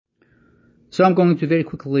So I'm going to very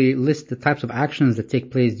quickly list the types of actions that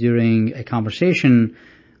take place during a conversation,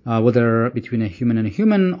 whether between a human and a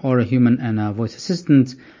human or a human and a voice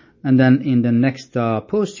assistant. And then in the next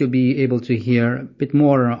post, you'll be able to hear a bit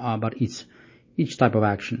more about each type of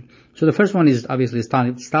action. So the first one is obviously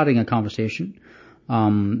starting a conversation.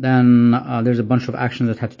 Then there's a bunch of actions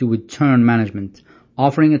that have to do with turn management.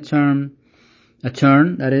 Offering a turn,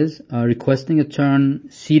 that is, requesting a turn,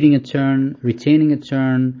 ceding a turn, retaining a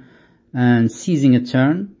turn, and seizing a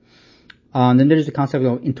turn. Then there's the concept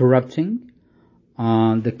of interrupting,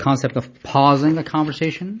 the concept of pausing a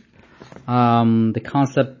conversation, the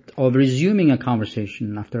concept of resuming a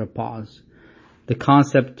conversation after a pause, the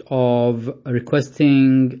concept of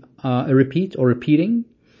requesting a repeat or repeating,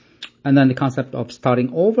 and then the concept of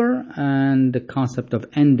starting over, and the concept of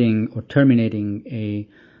ending or terminating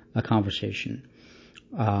a conversation.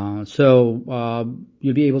 So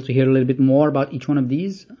you'll be able to hear a little bit more about each one of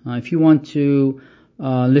these. If you want to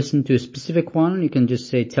listen to a specific one, you can just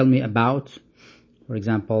say, tell me about, for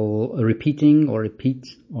example, repeating or repeat,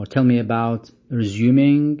 or tell me about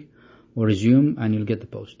resuming or resume, and you'll get the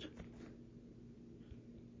post.